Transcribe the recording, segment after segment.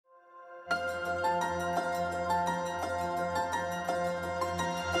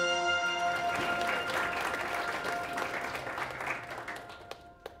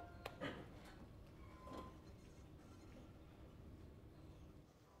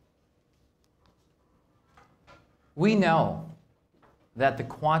We know that the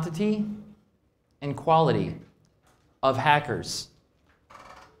quantity and quality of hackers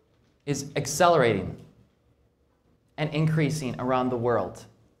is accelerating and increasing around the world.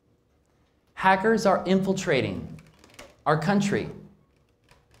 Hackers are infiltrating our country,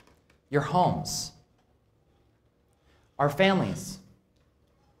 your homes, our families,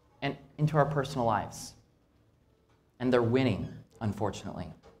 and into our personal lives. And they're winning, unfortunately.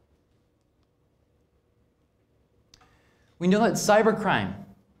 We know that cybercrime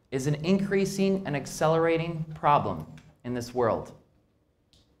is an increasing and accelerating problem in this world.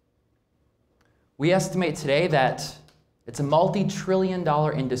 We estimate today that it's a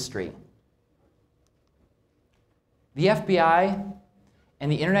multi-trillion-dollar industry. The FBI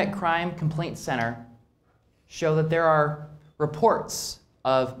and the Internet Crime Complaint Center show that there are reports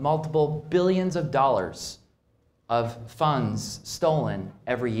of multiple billions of dollars of funds stolen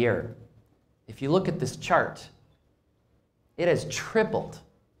every year. If you look at this chart, it has tripled,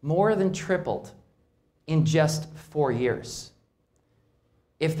 more than tripled, in just 4 years.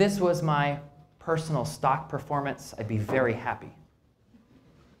 If this was my personal stock performance, I'd be very happy.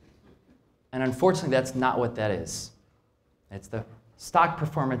 And unfortunately, that's not what that is. It's the stock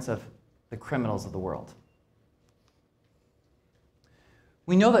performance of the criminals of the world.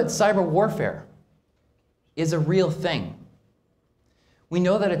 We know that cyber warfare is a real thing. We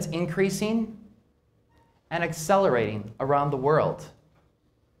know that it's increasing and accelerating around the world.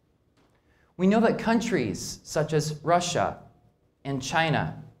 We know that countries such as Russia and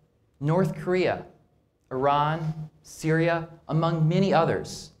China, North Korea, Iran, Syria, among many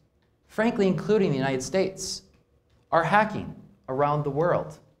others, frankly including the United States, are hacking around the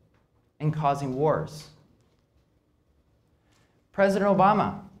world and causing wars. President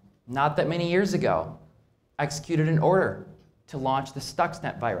Obama, not that many years ago, executed an order to launch the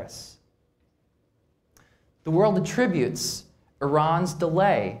Stuxnet virus. The world attributes Iran's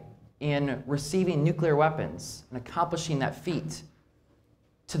delay in receiving nuclear weapons and accomplishing that feat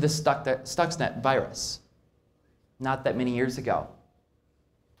to the Stuxnet virus, not that many years ago.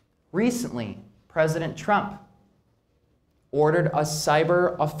 Recently, President Trump ordered a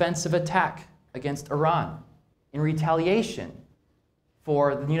cyber offensive attack against Iran in retaliation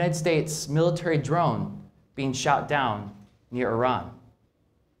for the United States military drone being shot down near Iran.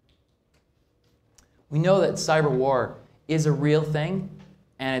 We know that cyber war is a real thing,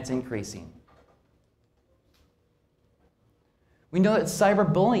 and it's increasing. We know that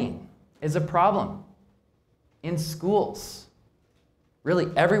cyberbullying is a problem in schools, really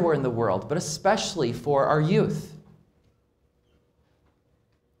everywhere in the world, but especially for our youth.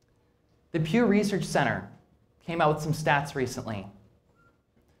 The Pew Research Center came out with some stats recently.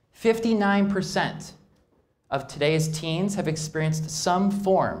 59% of today's teens have experienced some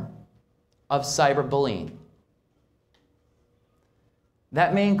form of cyberbullying.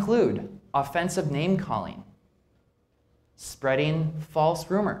 That may include offensive name-calling, spreading false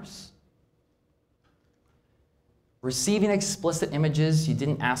rumors, receiving explicit images you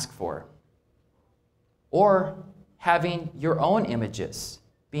didn't ask for, or having your own images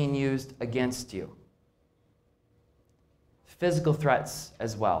being used against you. Physical threats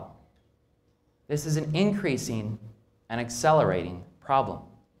as well. This is an increasing and accelerating problem.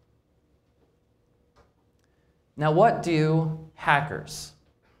 Now, what do hackers,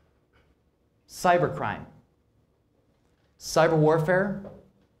 cybercrime, cyber warfare,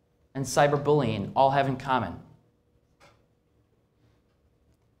 and cyberbullying all have in common?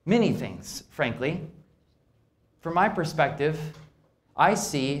 Many things, frankly. From my perspective, I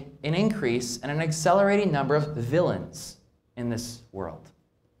see an increase and an accelerating number of villains in this world.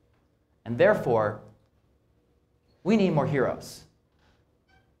 And therefore, we need more heroes.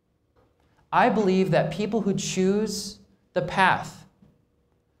 I believe that people who choose the path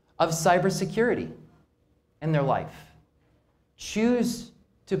of cybersecurity in their life, choose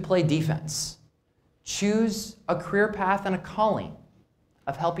to play defense, choose a career path and a calling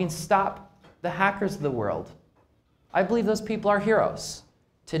of helping stop the hackers of the world, I believe those people are heroes.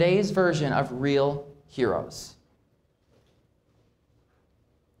 Today's version of real heroes.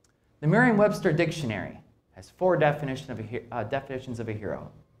 The Merriam-Webster Dictionary has 4 definitions of a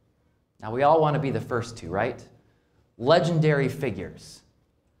hero. Now, we all want to be the first two, right? Legendary figures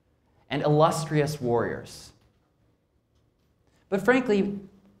and illustrious warriors. But frankly,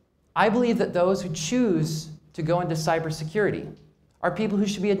 I believe that those who choose to go into cybersecurity are people who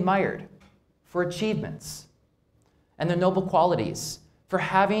should be admired for achievements and their noble qualities, for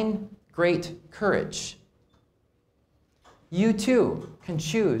having great courage. You too can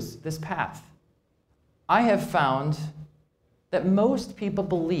choose this path. I have found that most people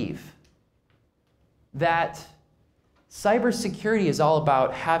believe that Cybersecurity is all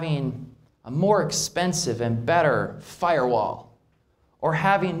about having a more expensive and better firewall, or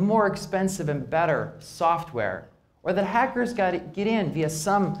having more expensive and better software, or that hackers got to get in via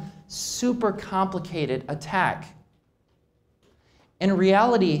some super complicated attack. In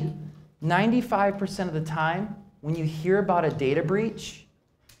reality, 95% of the time, when you hear about a data breach,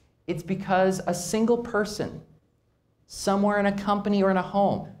 it's because a single person, somewhere in a company or in a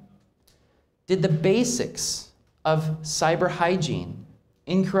home, did the basics of cyber hygiene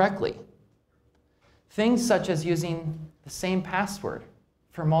incorrectly. Things such as using the same password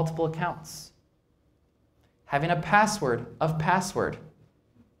for multiple accounts, having a password of password,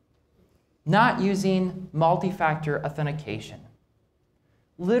 not using multi-factor authentication.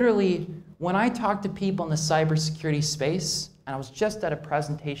 Literally, when I talk to people in the cybersecurity space, and I was just at a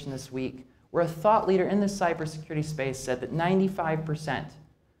presentation this week where a thought leader in the cybersecurity space said that 95%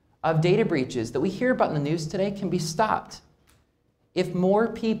 of data breaches that we hear about in the news today can be stopped if more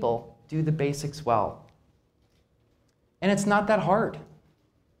people do the basics well. And it's not that hard.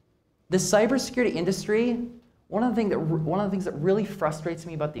 The cybersecurity industry, one of the things that really frustrates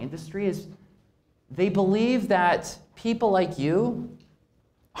me about the industry is they believe that people like you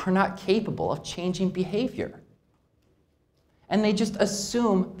are not capable of changing behavior. And they just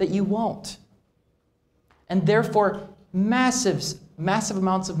assume that you won't. And therefore, massive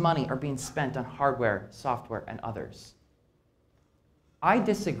amounts of money are being spent on hardware, software, and others. I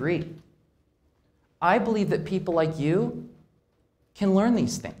disagree. I believe that people like you can learn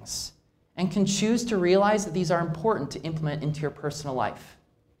these things and can choose to realize that these are important to implement into your personal life,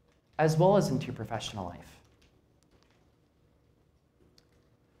 as well as into your professional life.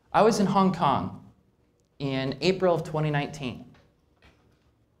 I was in Hong Kong in April of 2019.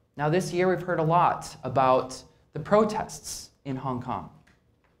 Now this year we've heard a lot about the protests in Hong Kong.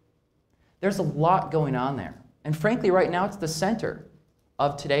 There's a lot going on there. And frankly, right now it's the center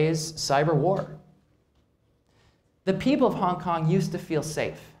of today's cyber war. The people of Hong Kong used to feel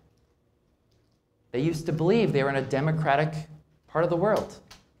safe. They used to believe they were in a democratic part of the world.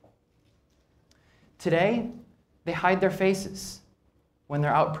 Today, they hide their faces when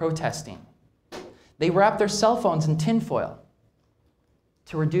they're out protesting. They wrap their cell phones in tinfoil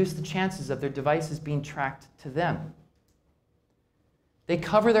to reduce the chances of their devices being tracked to them. They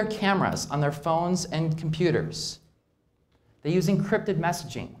cover their cameras on their phones and computers. They use encrypted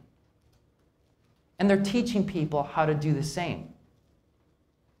messaging. And they're teaching people how to do the same.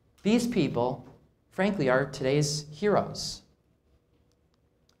 These people, frankly, are today's heroes.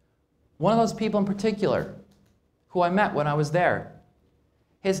 One of those people in particular, who I met when I was there,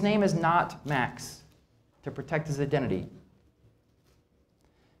 his name is not Max, to protect his identity.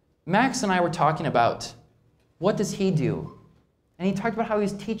 Max and I were talking about what does he do? And he talked about how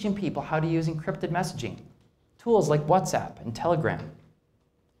he's teaching people how to use encrypted messaging, tools like WhatsApp and Telegram.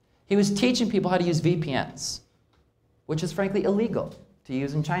 He was teaching people how to use VPNs, which is frankly illegal to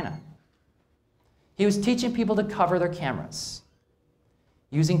use in China. He was teaching people to cover their cameras,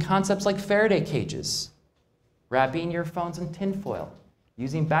 using concepts like Faraday cages, wrapping your phones in tinfoil,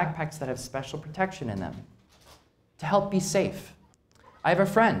 using backpacks that have special protection in them to help be safe. I have a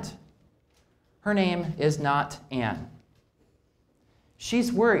friend. Her name is not Anne.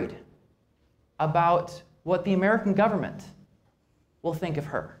 She's worried about what the American government will think of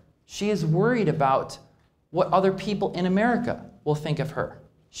her. She is worried about what other people in America will think of her.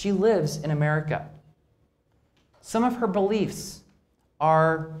 She lives in America. Some of her beliefs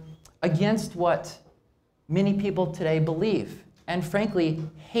are against what many people today believe, and frankly,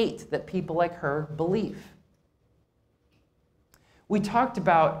 hate that people like her believe. We talked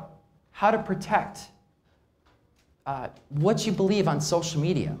about how to protect what you believe on social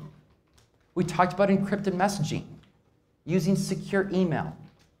media. We talked about encrypted messaging, using secure email,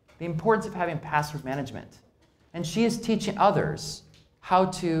 the importance of having password management. And she is teaching others how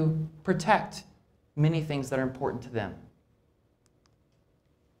to protect many things that are important to them.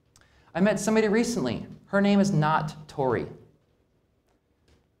 I met somebody recently. Her name is not Tori.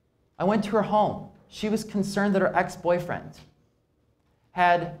 I went to her home. She was concerned that her ex-boyfriend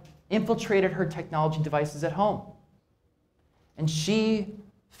had infiltrated her technology devices at home. And she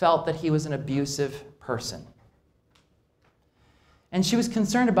felt that he was an abusive person. And she was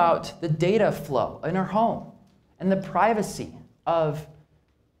concerned about the data flow in her home and the privacy of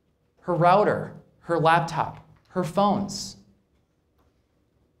her router, her laptop, her phones.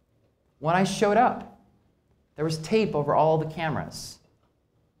 When I showed up, there was tape over all the cameras.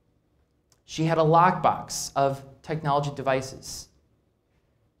 She had a lockbox of technology devices.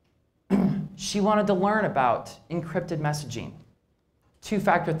 She wanted to learn about encrypted messaging,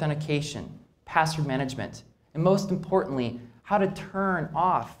 two-factor authentication, password management, And most importantly, how to turn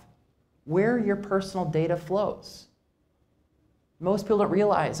off where your personal data flows. Most people don't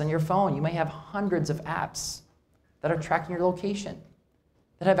realize on your phone you may have hundreds of apps that are tracking your location,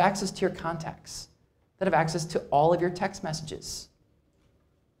 that have access to your contacts, that have access to all of your text messages.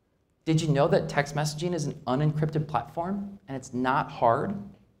 Did you know that text messaging is an unencrypted platform and it's not hard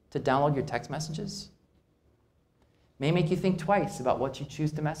to download your text messages? It may make you think twice about what you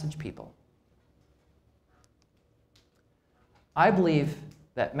choose to message people. I believe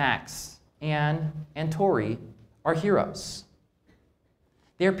that Max, Anne, and Tori are heroes.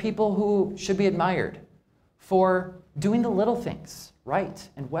 They're people who should be admired for doing the little things right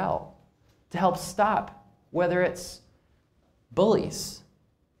and well to help stop, whether it's bullies,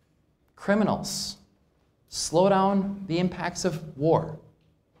 criminals, slow down the impacts of war.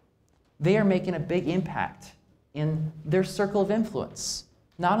 They are making a big impact in their circle of influence,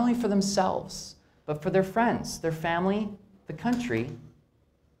 not only for themselves, but for their friends, their family, the country,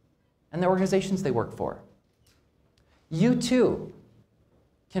 and the organizations they work for. You too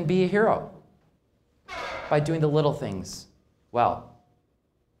can be a hero by doing the little things well.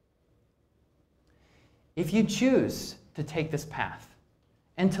 If you choose to take this path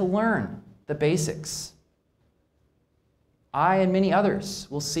and to learn the basics, I and many others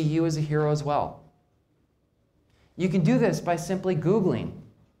will see you as a hero as well. You can do this by simply Googling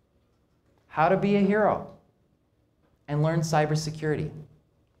how to be a hero and learn cybersecurity.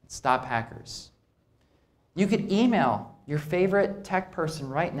 Stop hackers. You could email your favorite tech person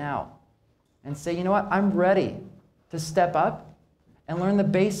right now and say, you know what, I'm ready to step up and learn the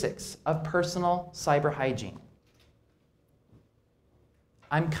basics of personal cyber hygiene.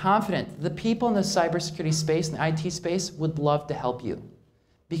 I'm confident the people in the cybersecurity space and the IT space would love to help you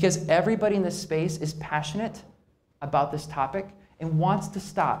because everybody in this space is passionate about this topic and wants to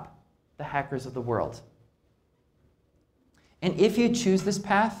stop the hackers of the world. And if you choose this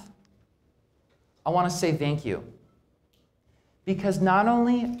path, I want to say thank you. Because not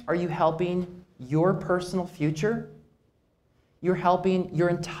only are you helping your personal future, you're helping your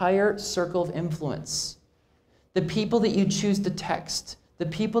entire circle of influence. The people that you choose to text, the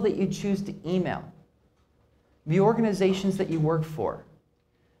people that you choose to email, the organizations that you work for,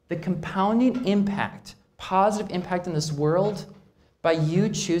 the compounding impact, positive impact in this world by you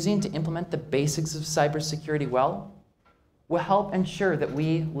choosing to implement the basics of cybersecurity well, will help ensure that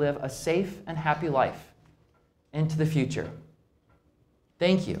we live a safe and happy life into the future.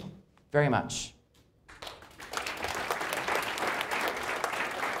 Thank you very much.